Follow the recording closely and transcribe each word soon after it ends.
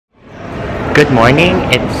Good morning,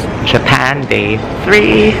 it's Japan day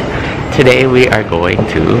 3. Today we are going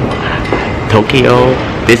to Tokyo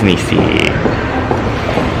Disney Sea.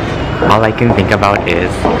 All I can think about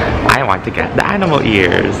is I want to get the animal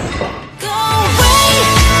ears.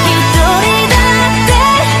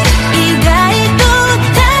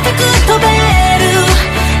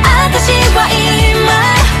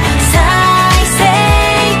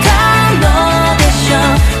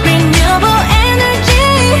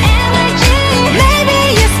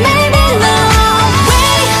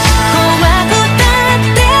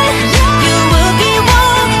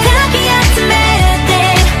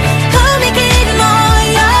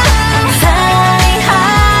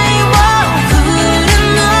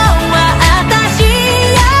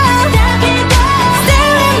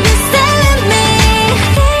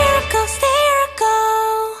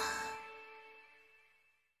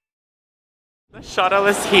 The shuttle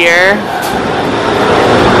is here.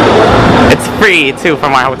 It's free too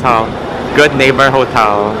from our hotel. Good Neighbor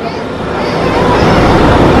Hotel.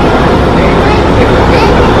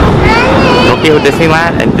 Tokyo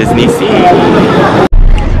Disneyland and Disney Sea.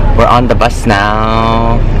 We're on the bus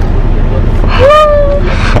now.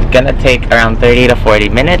 Gonna take around 30 to 40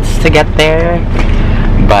 minutes to get there,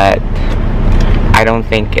 but I don't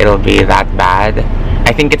think it'll be that bad.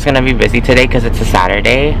 I think it's gonna be busy today because it's a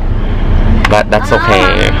Saturday. But that's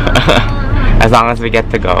okay, as long as we get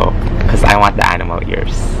to go, because I want the animal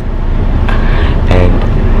ears.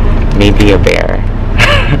 And maybe a bear.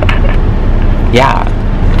 Yeah.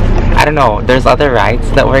 I don't know, there's other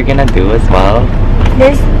rides that we're gonna do as well.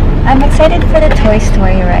 I'm excited for the Toy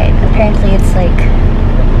Story ride. Apparently it's like...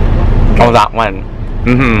 good. Oh, that one.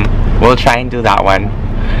 We'll try and do that one.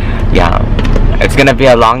 Yeah. It's gonna be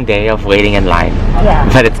a long day of waiting in line. Yeah.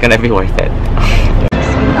 But it's gonna be worth it.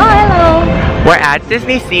 Oh, hello! We're at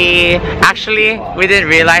Disney Sea. Actually, we didn't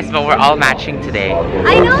realize, but we're all matching today.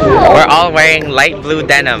 I know! We're all wearing light blue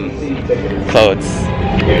denim clothes.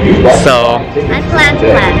 So... I plan.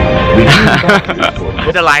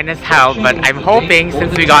 The line is held, but I'm hoping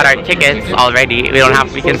since we got our tickets already,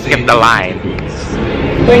 we can skip the line.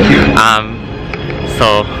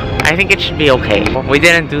 So I think it should be okay. We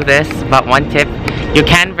didn't do this, but one tip, you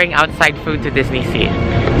can bring outside food to Disney Sea.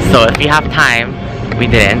 So if you have time, we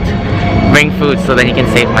didn't, bring food so that you can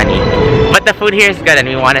save money. But the food here is good and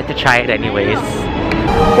we wanted to try it anyways.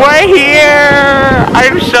 We're here!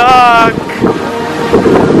 I'm shocked!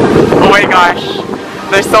 Oh my gosh,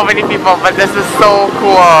 there's so many people, but this is so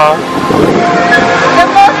cool. The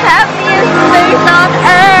most happiest place on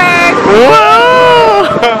earth!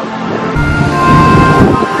 Whoa!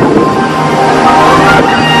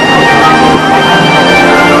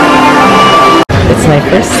 It's my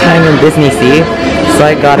first time in Disney Sea, so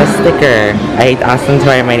I got a sticker. I asked them to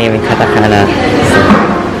write my name in katakana. So,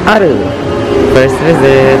 Aru. First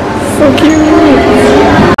visit. So cute!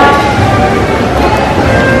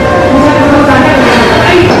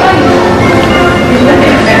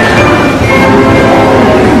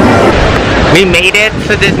 We made it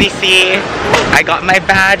to Disney Sea. I got my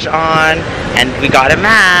badge on and we got a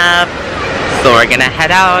map. So we're gonna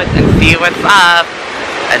head out and see what's up.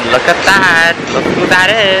 And look at that. Look who that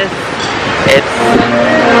is. It's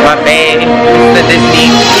Duffy, Mr. Disney,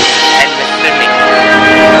 and Mr. Mickey.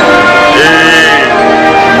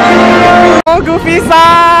 Oh,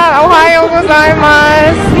 Goofy-san! Ohayo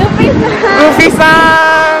gozaimasu!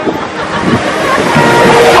 Goofy-san!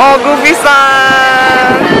 Oh,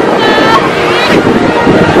 Goofy-san!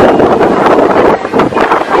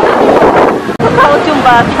 Takot yung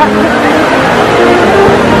bata.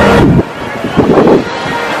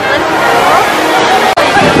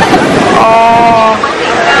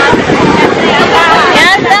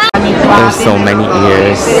 There's so many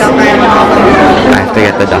ears. I have to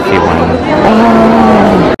get the Duffy one.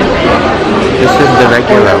 Oh, this is the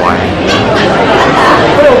regular one.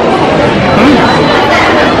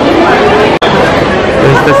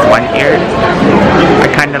 There's this one ear. I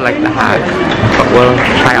kind of like the hat, but we'll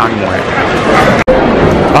try on more.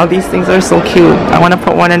 All these things are so cute. I want to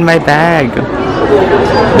put one in my bag.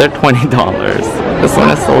 They're $20. This one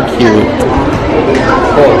is so cute.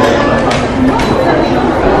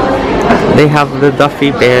 They have the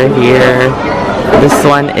Duffy bear here. This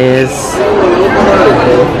one is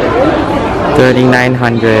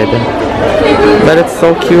 $3,900. But it's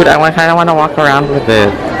so cute. I kind of want to walk around with it.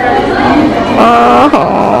 Oh,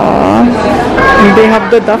 they have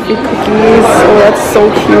the Duffy cookies. Oh, that's so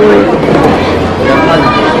cute.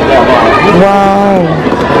 Wow.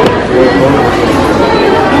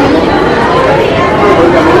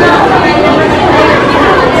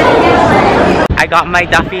 I got my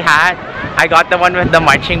Duffy hat. I got the one with the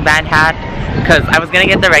marching band hat because I was gonna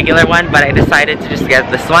get the regular one, but I decided to just get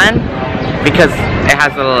this one because it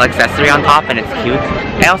has a little accessory on top and it's cute.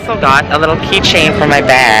 I also got a little keychain for my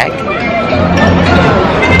bag.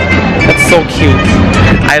 That's so cute.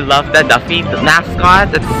 I love the Duffy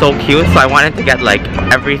mascot. That's so cute. So I wanted to get like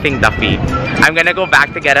everything Duffy. I'm gonna go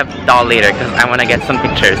back to get a doll later because I want to get some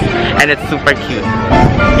pictures. And it's super cute.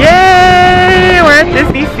 Yay! We're at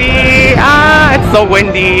Disney Sea. Ah, it's so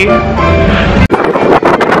windy.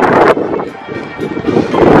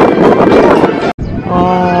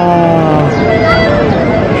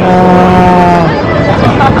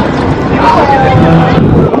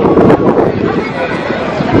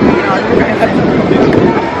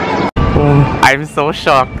 I'm so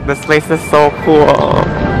shocked. This place is so cool.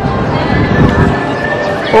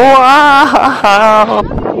 Wow!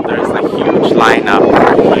 There's a huge lineup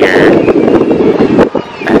over here.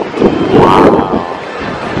 And wow.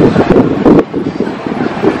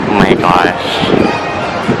 Oh my gosh.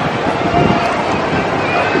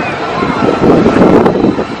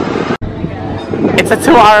 It's a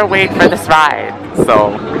 2-hour wait for this ride.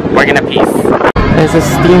 So we're gonna peace. There's a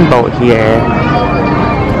steamboat here.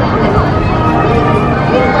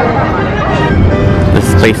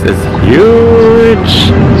 This place is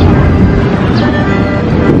huge!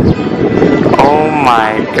 Oh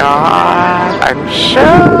my god, I'm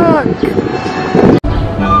shook!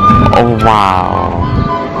 Oh wow.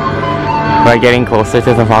 We're getting closer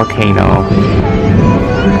to the volcano.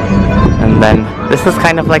 And then, this is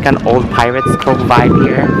kind of like an old Pirates Cove vibe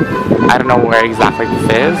here. I don't know where exactly this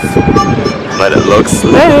is, but it looks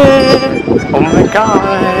lit! Oh my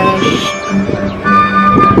gosh!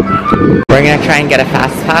 We're gonna try and get a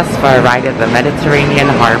fast pass for a ride at the Mediterranean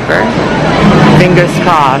Harbor. Fingers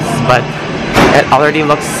crossed, but it already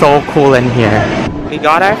looks so cool in here. We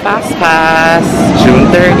got our fast pass, June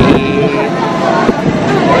 30.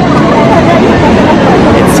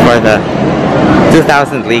 It's for the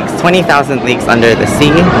 2,000 leagues, 20,000 leagues under the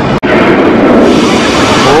sea.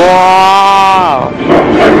 Wow!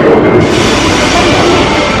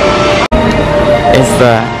 It's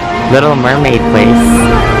the Little Mermaid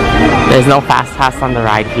place. There's no fast pass on the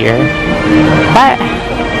ride here, but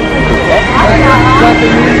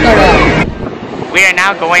we are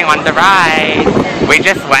now going on the ride. We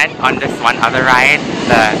just went on this one other ride,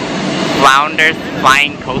 the Flounders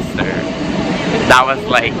Flying Coaster. That was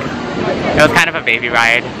like, it was kind of a baby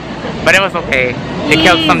ride, but it was okay. It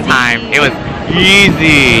killed some time. It was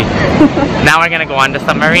easy. Now we're gonna go on the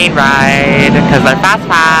submarine ride because our fast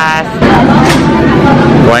pass.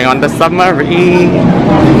 Going on the submarine.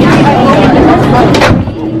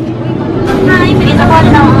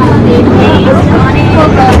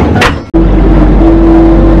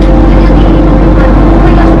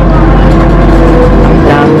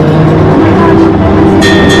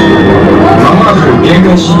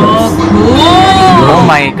 Oh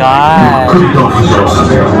my god.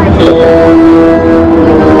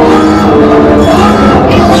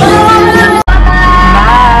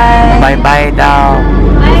 Bye-bye daw.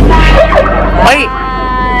 Oi!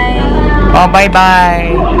 Oh,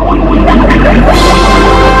 bye-bye.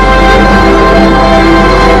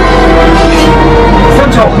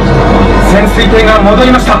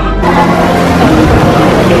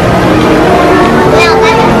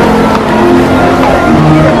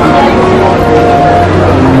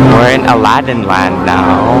 We're in Aladdin land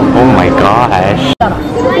now. Oh my gosh.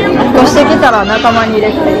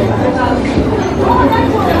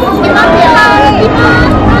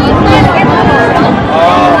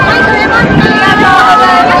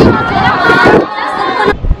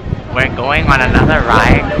 We're going on another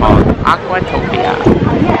ride called Aquatopia.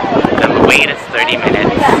 The wait is 30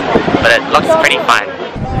 minutes, but it looks pretty fun.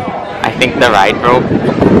 I think the ride broke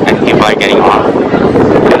and people are getting off,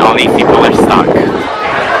 and all these people are stuck.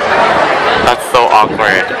 That's so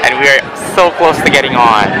awkward, and we are so close to getting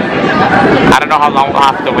on. I don't know how long we'll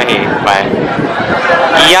have to wait, but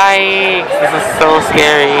yikes, this is so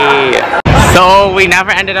scary. So we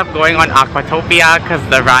never ended up going on Aquatopia because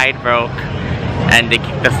the ride broke and they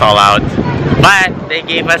kicked us all out. But they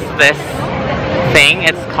gave us this thing.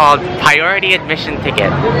 It's called priority admission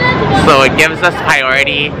ticket. So it gives us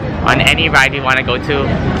priority on any ride we want to go to,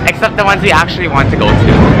 except the ones we actually want to go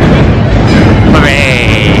to.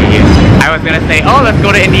 Hooray! I was gonna say, oh, let's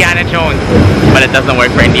go to Indiana Jones, but it doesn't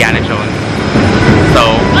work for Indiana Jones.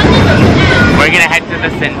 So we're gonna head to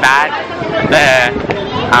the Sinbad, the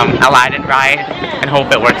Aladdin ride, and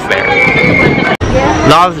hope it works there.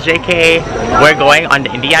 Loves JK, we're going on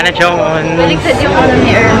the Indiana Jones.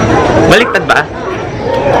 Baliktad ba?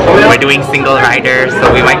 We're doing single rider,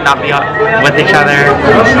 so we might not be with each other.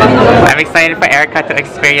 I'm excited for Erica to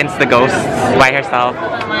experience the ghosts by herself.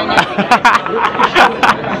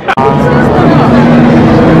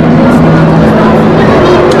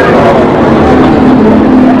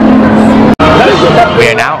 We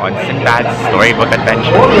are now on Sinbad's storybook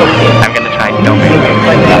adventure. I'm gonna try and film it.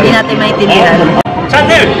 Hindi natin maintindihan.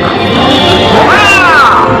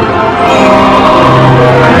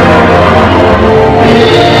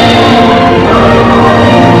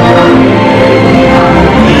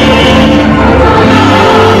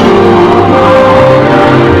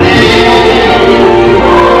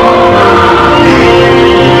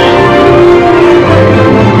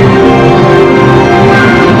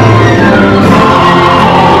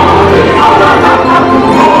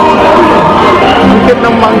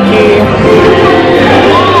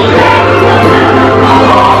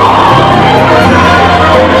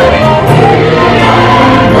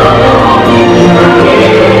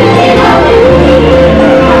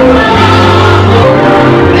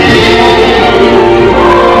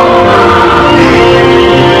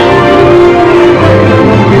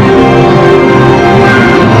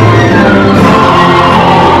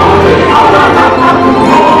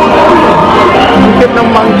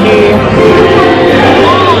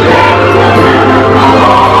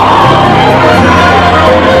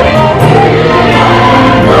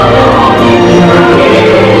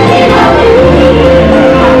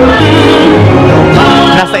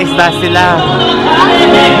 Sila.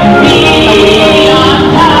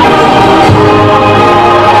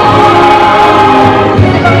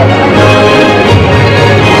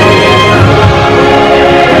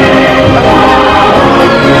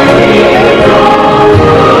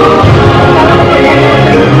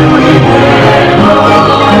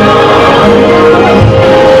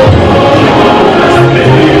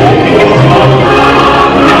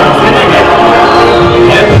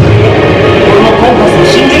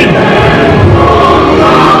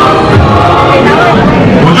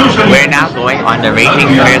 The Raging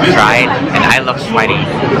Spirits ride, and I look sweaty.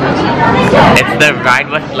 It's the ride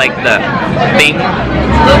with like the thing,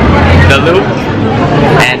 the loop,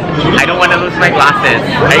 and I don't want to lose my glasses.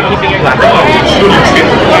 Are you keeping your glasses on?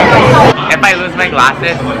 If I lose my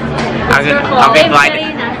glasses, I'll be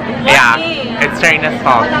blind. Yeah, it's China's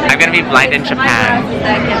fault. I'm gonna be blind in Japan.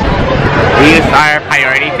 We used our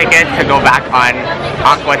priority ticket to go back on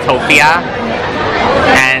Aquatopia,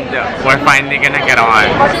 and we're finally gonna get on.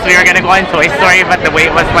 So we were gonna go on Toy Story, but the wait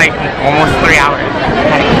was like almost 3 hours.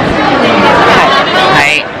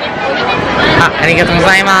 Hi. Arigatou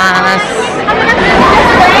gozaimasu.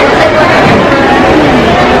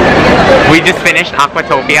 We just finished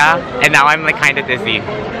Aquatopia, and now I'm like kind of dizzy.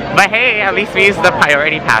 But hey, at least we used the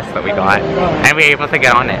priority pass that we got, and we were able to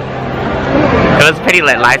get on it. It was pretty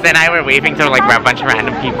lit. Liza and I were waving to like a bunch of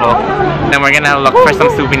random people. Then we're gonna look for some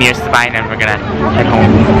souvenirs to buy, and then we're gonna head home.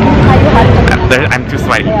 I'm too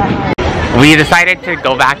sweaty. We decided to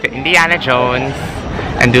go back to Indiana Jones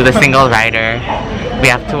and do the single rider. We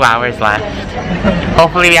have 2 hours left.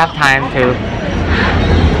 Hopefully we have time to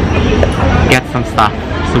get some stuff,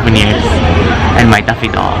 souvenirs, and my Duffy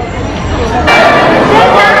doll.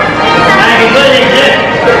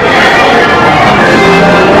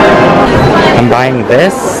 I'm buying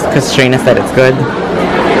this because Trina said it's good.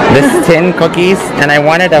 This tin cookies, and I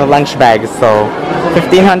wanted a lunch bag, so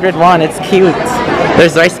 1500 won. It's cute.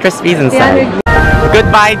 There's Rice Krispies inside.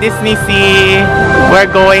 Goodbye, Disney Sea.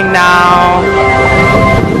 We're going now.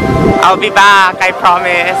 I'll be back, I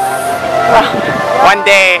promise. One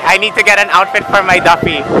day, I need to get an outfit for my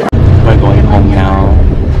Duffy. We're going home now.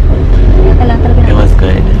 It was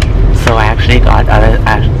good. So I actually got,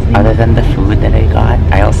 other than the food that I got,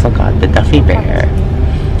 I also got the Duffy bear.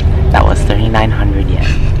 That was 3,900 yen.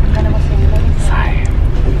 Sorry.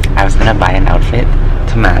 I was gonna buy an outfit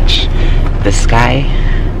to match this guy,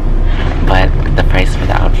 but the price for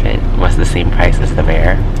the outfit was the same price as the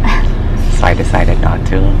bear. So I decided not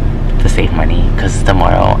to save money, because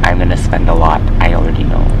tomorrow I'm gonna spend a lot. I already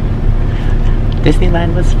know.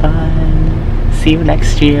 Disneyland was fun. See you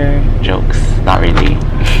next year. Jokes. Not really.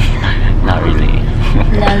 Not really.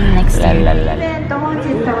 Next year.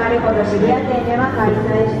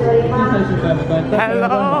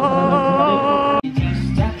 Hello.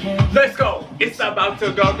 Let's go. It's about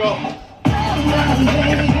to go.